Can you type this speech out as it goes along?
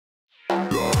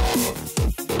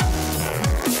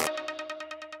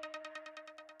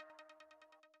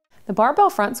The barbell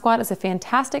front squat is a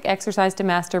fantastic exercise to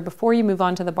master before you move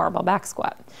on to the barbell back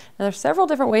squat. Now there's several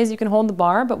different ways you can hold the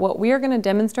bar, but what we are going to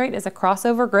demonstrate is a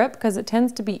crossover grip because it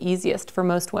tends to be easiest for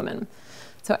most women.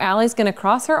 So Allie's going to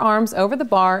cross her arms over the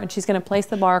bar and she's going to place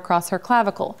the bar across her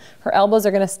clavicle. Her elbows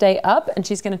are going to stay up and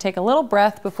she's going to take a little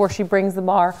breath before she brings the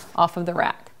bar off of the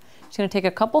rack. She's going to take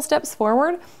a couple steps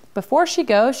forward. Before she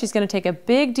goes, she's going to take a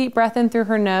big deep breath in through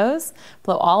her nose,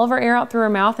 blow all of her air out through her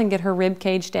mouth and get her rib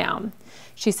cage down.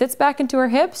 She sits back into her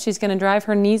hips. She's going to drive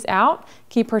her knees out,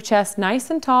 keep her chest nice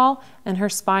and tall and her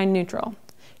spine neutral.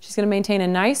 She's going to maintain a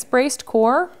nice braced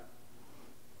core.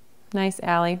 Nice,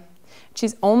 Allie.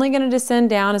 She's only going to descend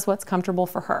down as what's comfortable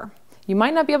for her. You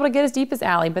might not be able to get as deep as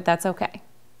Allie, but that's okay.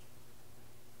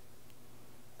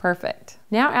 Perfect.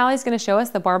 Now Allie's going to show us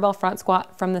the barbell front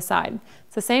squat from the side.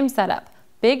 It's the same setup.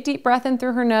 Big deep breath in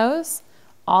through her nose,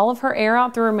 all of her air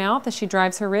out through her mouth as she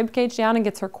drives her rib cage down and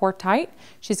gets her core tight.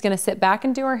 She's going to sit back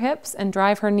into her hips and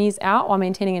drive her knees out while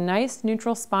maintaining a nice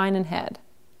neutral spine and head.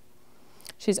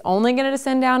 She's only going to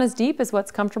descend down as deep as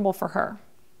what's comfortable for her.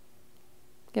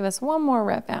 Give us one more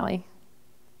rep, Allie.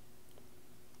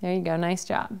 There you go, nice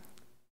job.